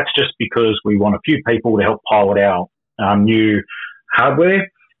 Like that's just because we want a few people to help pilot our new hardware.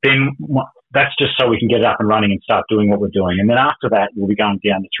 Then that's just so we can get it up and running and start doing what we're doing. And then after that, we'll be going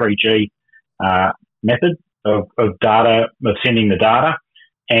down the 3G method of data, of sending the data,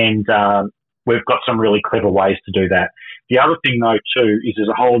 and we've got some really clever ways to do that. The other thing, though, too, is there's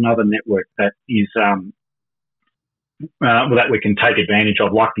a whole other network that is that we can take advantage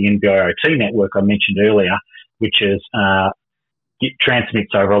of, like the NB-IoT network I mentioned earlier, which is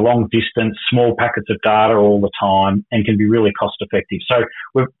transmits over a long distance, small packets of data all the time, and can be really cost effective. So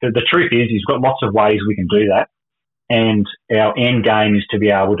the truth is, he's got lots of ways we can do that. And our end game is to be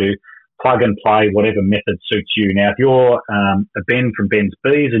able to plug and play whatever method suits you. Now, if you're a Ben from Ben's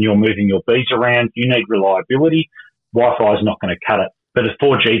Bees and you're moving your bees around, you need reliability. Wi-Fi is not going to cut it, but a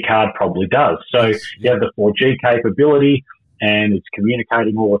 4G card probably does. So you have the 4G capability and it's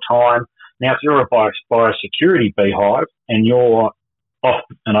communicating all the time. Now, if you're a biosecurity beehive and you're off,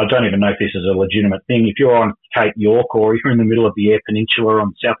 and I don't even know if this is a legitimate thing, if you're on Cape York or you're in the middle of the Eyre Peninsula or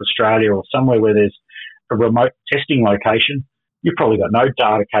in South Australia or somewhere where there's a remote testing location, you've probably got no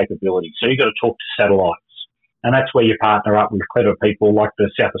data capability. So you've got to talk to satellites. And that's where you partner up with clever people like the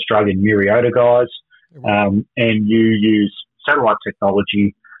South Australian Myriota guys, and you use satellite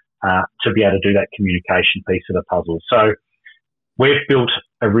technology to be able to do that communication piece of the puzzle. So we've built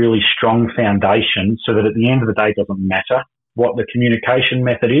a really strong foundation so that at the end of the day, it doesn't matter what the communication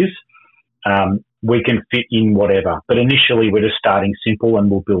method is. We can fit in whatever. But initially, we're just starting simple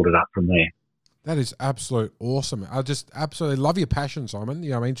and we'll build it up from there. That is absolute awesome. I just absolutely love your passion, Simon.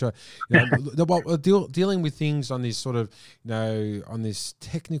 You know, I mean, dealing with things on this sort of, on this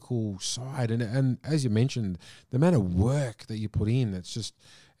technical side, and as you mentioned, the amount of work that you put in,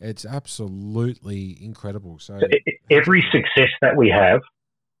 it's absolutely incredible. So every success that we have,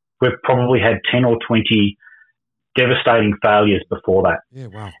 we've probably had 10 or 20 devastating failures before that. Yeah,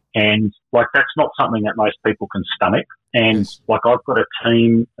 wow. And that's not something that most people can stomach. And yes. I've got a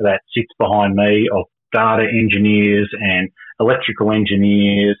team that sits behind me of data engineers and electrical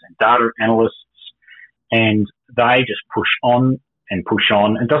engineers and data analysts, and they just push on and push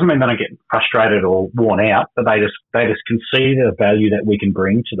on. It doesn't mean they don't get frustrated or worn out, but they just can see the value that we can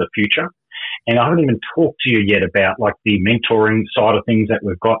bring to the future. And I haven't even talked to you yet about the mentoring side of things that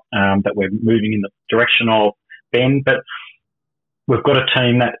we've got, that we're moving in the direction of, Ben, but we've got a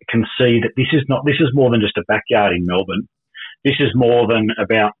team that can see that this is more than just a backyard in Melbourne. This is more than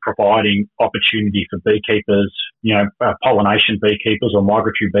about providing opportunity for beekeepers, pollination beekeepers or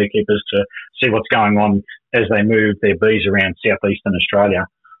migratory beekeepers to see what's going on as they move their bees around southeastern Australia.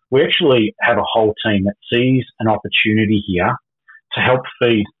 We actually have a whole team that sees an opportunity here to help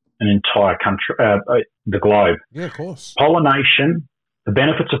feed an entire country, the globe. Yeah, of course. Pollination, the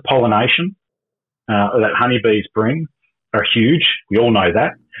benefits of pollination that honeybees bring are huge. We all know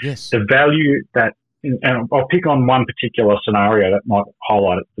that. Yes. The value that, and I'll pick on one particular scenario that might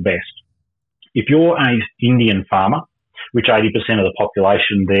highlight it the best. If you're an Indian farmer, which 80% of the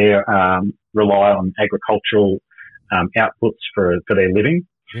population there rely on agricultural outputs for their living,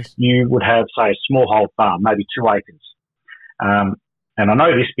 yes. You would have, say, a smallhold farm, maybe 2 acres. And I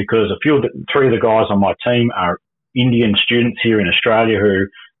know this because 3 of the guys on my team are Indian students here in Australia who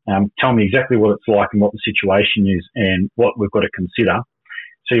tell me exactly what it's like and what the situation is and what we've got to consider.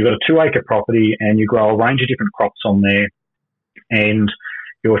 So you've got a 2-acre property and you grow a range of different crops on there and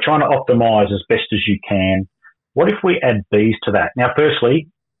you're trying to optimise as best as you can. What if we add bees to that? Now, firstly,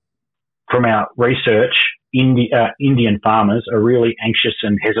 from our research, Indian farmers are really anxious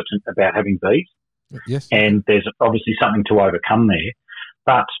and hesitant about having bees. Yes. And there's obviously something to overcome there.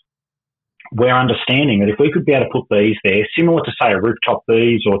 But we're understanding that if we could be able to put bees there, similar to, say, a rooftop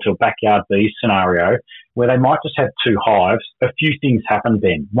bees or to a backyard bees scenario, where they might just have 2 hives, a few things happen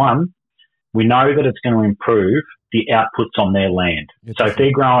then. One, we know that it's going to improve the outputs on their land. So if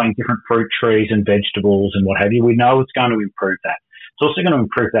they're growing different fruit trees and vegetables and what have you, we know it's going to improve that. It's also going to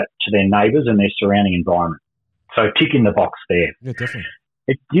improve that to their neighbours and their surrounding environment. So tick in the box there. Yeah, definitely.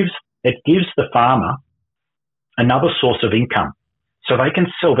 It gives the farmer another source of income. So they can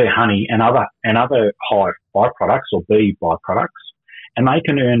sell their honey and other hive byproducts or bee byproducts, and they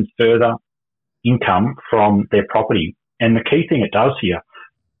can earn further income from their property. And the key thing it does here,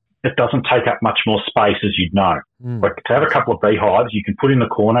 it doesn't take up much more space, as you'd know. Like to have a couple of beehives, you can put in the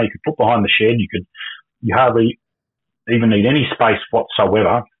corner, you can put behind the shed, you hardly even need any space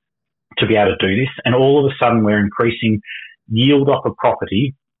whatsoever to be able to do this. And all of a sudden, we're increasing yield off a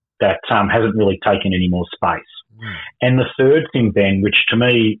property that hasn't really taken any more space. And the third thing, Ben, which to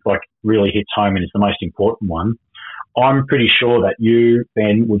me really hits home and is the most important one, I'm pretty sure that you,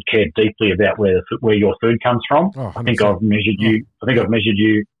 Ben, would care deeply about where your food comes from. Oh, I think I've measured you. I've measured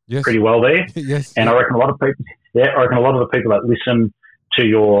you yes. pretty well there. Yes. And I reckon a lot of people. Yeah, I reckon a lot of the people that listen to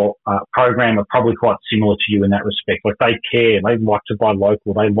your program are probably quite similar to you in that respect. They care. They like to buy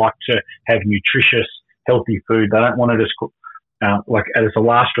local. They like to have nutritious, healthy food. They don't want to just cook. As a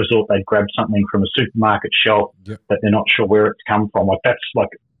last resort, they'd grab something from a supermarket shelf yep. that they're not sure where it's come from. That's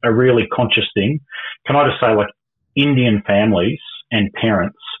a really conscious thing. Can I just say, Indian families and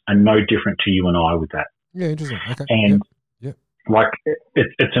parents are no different to you and I with that. Yeah, interesting. Okay. And yep.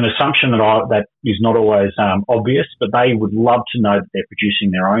 it's an assumption that is not always obvious, but they would love to know that they're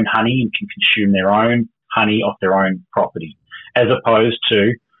producing their own honey and can consume their own honey off their own property, as opposed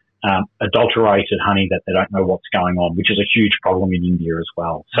to adulterated honey that they don't know what's going on, which is a huge problem in India as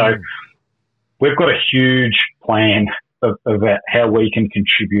well. So we've got a huge plan of how we can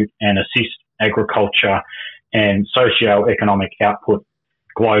contribute and assist agriculture and socio-economic output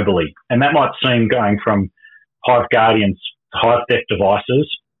globally. And that might seem going from Hive Guardian's Hive theft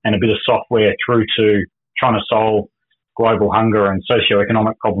devices and a bit of software through to trying to solve global hunger and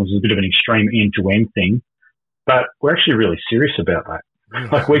socio-economic problems is a bit of an extreme end-to-end thing. But we're actually really serious about that.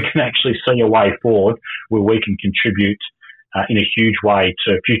 Like, we can actually see a way forward where we can contribute in a huge way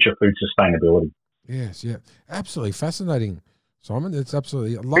to future food sustainability. Yes, yeah. Absolutely fascinating, Simon. It's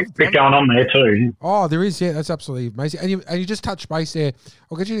absolutely... I love bit going on there too. Oh, there is, yeah. That's absolutely amazing. And you just touched base there.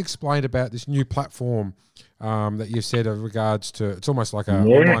 I'll get you to explain about this new platform that you said in regards to... It's almost like an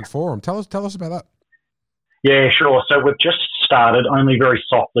online forum. Tell us about that. Yeah, sure. So we've just started, only very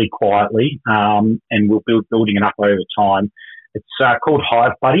softly, quietly, and we'll be building it up over time. It's called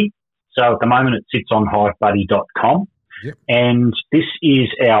Hive Buddy. So at the moment it sits on hivebuddy.com. Yep. And this is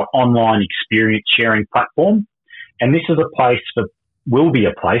our online experience sharing platform. And this is will be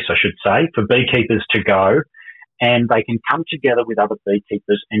a place, I should say, for beekeepers to go, and they can come together with other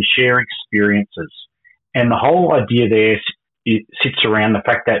beekeepers and share experiences. And the whole idea there sits around the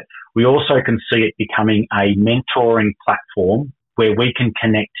fact that we also can see it becoming a mentoring platform where we can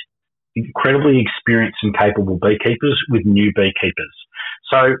connect incredibly experienced and capable beekeepers with new beekeepers.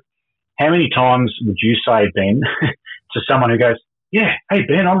 So how many times would you say, Ben, to someone who goes, yeah, hey,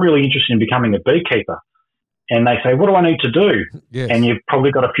 Ben, I'm really interested in becoming a beekeeper. And they say, what do I need to do? Yes. And you've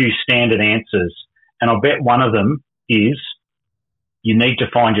probably got a few standard answers. And I bet one of them is you need to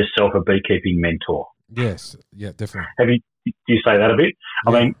find yourself a beekeeping mentor. Yes, yeah, definitely. Do you say that a bit?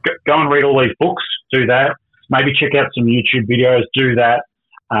 Yeah. I mean, go and read all these books, do that. Maybe check out some YouTube videos, do that.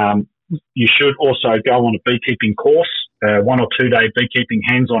 You should also go on a beekeeping course, 1 or 2 day beekeeping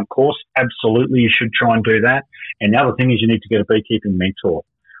hands-on course. Absolutely, you should try and do that. And the other thing is you need to get a beekeeping mentor.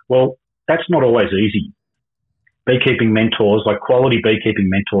 Well, that's not always easy. Beekeeping mentors, like quality beekeeping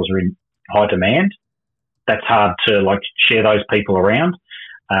mentors, are in high demand. That's hard to share those people around.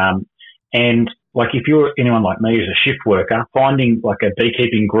 And if you're anyone like me as a shift worker, finding a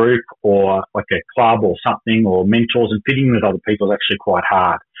beekeeping group or a club or something or mentors and fitting with other people is actually quite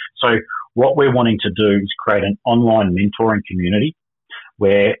hard. So what we're wanting to do is create an online mentoring community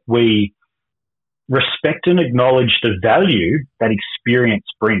where we respect and acknowledge the value that experience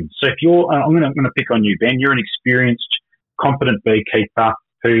brings. So if I'm going to pick on you, Ben, you're an experienced, competent beekeeper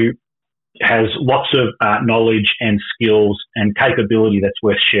who has lots of knowledge and skills and capability that's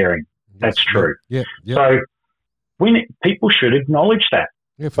worth sharing. That's true. Yeah. So people should acknowledge that.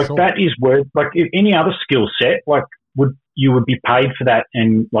 Yeah, for sure. That is where, if any other skill set, you would be paid for that,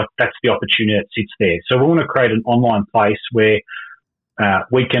 and that's the opportunity that sits there. So we want to create an online place where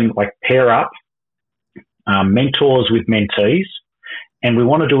we can pair up mentors with mentees, and we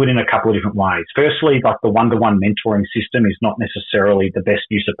want to do it in a couple of different ways. Firstly, the one-to-one mentoring system is not necessarily the best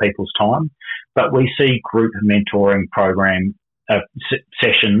use of people's time, but we see group mentoring program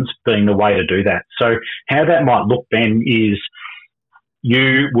sessions being the way to do that. So how that might look, Ben, is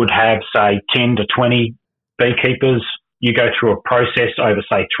you would have, say, 10 to 20 beekeepers. You go through a process over,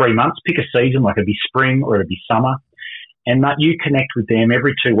 say, 3 months. Pick a season, it'd be spring or it'd be summer, and that you connect with them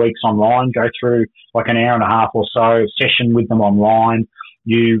every 2 weeks online, go through an hour and a half or so session with them online.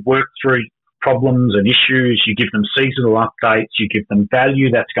 You work through problems and issues. You give them seasonal updates. You give them value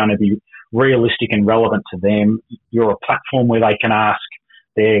that's going to be realistic and relevant to them. You're a platform where they can ask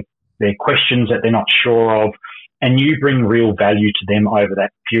their questions that they're not sure of, and you bring real value to them over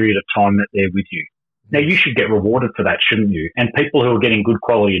that period of time that they're with you. Now, you should get rewarded for that, shouldn't you? And people who are getting good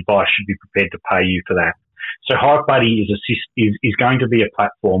quality advice should be prepared to pay you for that. So Hive Buddy is going to be a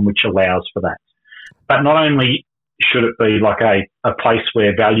platform which allows for that. But not only should it be a place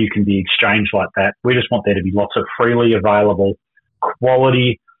where value can be exchanged like that, we just want there to be lots of freely available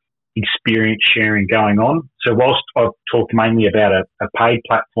quality experience sharing going on. So whilst I've talked mainly about a paid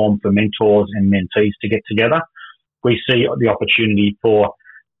platform for mentors and mentees to get together, we see the opportunity for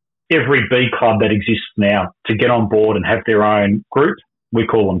every bee club that exists now to get on board and have their own group. We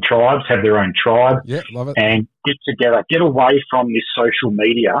call them tribes, have their own tribe. Yeah, love it. And get together, get away from this social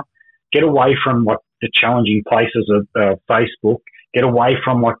media, get away from the challenging places of Facebook, get away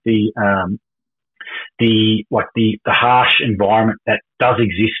from the harsh environment that does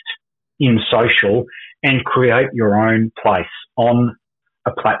exist in social, and create your own place on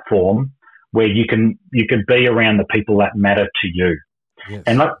a platform where you can be around the people that matter to you. Yes.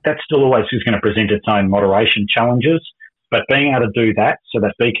 And that still always is going to present its own moderation challenges, but being able to do that so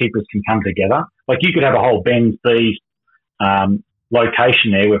that beekeepers can come together, like you could have a whole Ben's Bees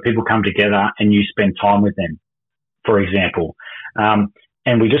location there where people come together and you spend time with them, for example.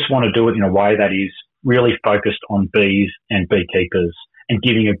 And we just want to do it in a way that is really focused on bees and beekeepers and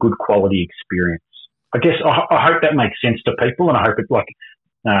giving a good quality experience. I guess I hope that makes sense to people, and I hope it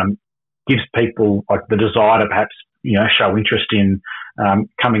gives people like the desire to perhaps show interest in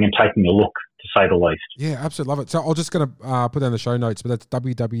coming and taking a look, to say the least. Yeah, absolutely love it. So I'm just going to put down the show notes, but that's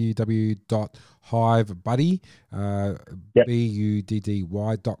www.hivebuddy,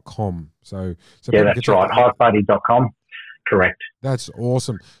 buddy.com. So yeah, that's right, hivebuddy.com. Correct. That's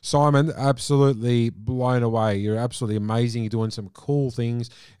awesome. Simon, absolutely blown away. You're absolutely amazing. You're doing some cool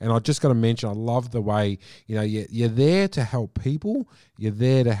things. And I just got to mention, I love the way, you're there to help people, you're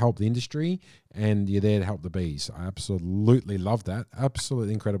there to help the industry, and you're there to help the bees. I absolutely love that.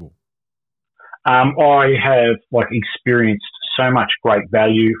 Absolutely incredible. I have experienced so much great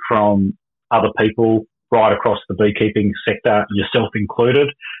value from other people right across the beekeeping sector, yourself included.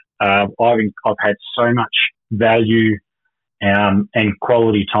 I've had so much value and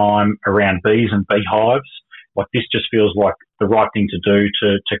quality time around bees and beehives. This just feels like the right thing to do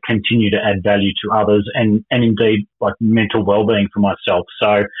to continue to add value to others and indeed mental well-being for myself.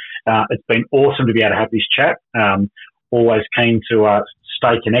 So it's been awesome to be able to have this chat. Always keen to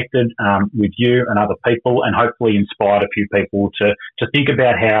stay connected with you and other people, and hopefully inspired a few people to think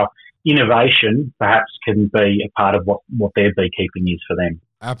about how innovation perhaps can be a part of what their beekeeping is for them.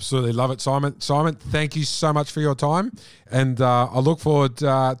 Absolutely love it, Simon. Simon, thank you so much for your time, and I look forward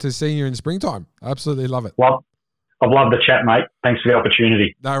to seeing you in springtime. Absolutely love it. Well, I've loved the chat, mate. Thanks for the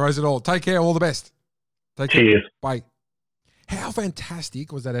opportunity. No worries at all. Take care. All the best. Take care. Cheers. Bye. How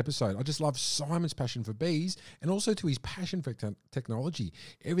fantastic was that episode? I just love Simon's passion for bees and also to his passion for technology.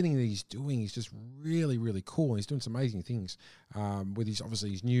 Everything that he's doing is just really, really cool. And he's doing some amazing things with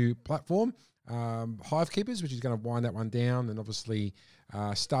his new platform, Hive Keepers, which is going to wind that one down and obviously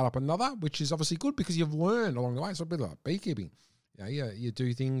start up another, which is obviously good because you've learned along the way. It's a bit like beekeeping. You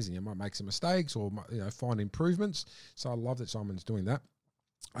do things and you might make some mistakes or find improvements. So I love that Simon's doing that.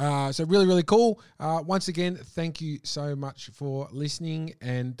 So really, really cool. Once again, thank you so much for listening.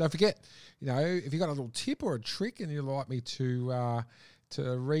 And don't forget, if you got a little tip or a trick and you'd like me to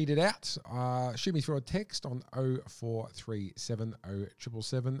read it out, shoot me through a text on 0437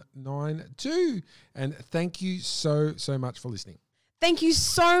 077792. And thank you so much for listening. Thank you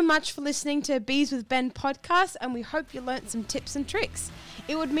so much for listening to Bees with Ben podcast, and we hope you learnt some tips and tricks.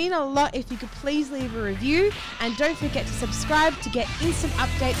 It would mean a lot if you could please leave a review, and don't forget to subscribe to get instant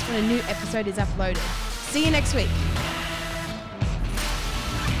updates when a new episode is uploaded. See you next week.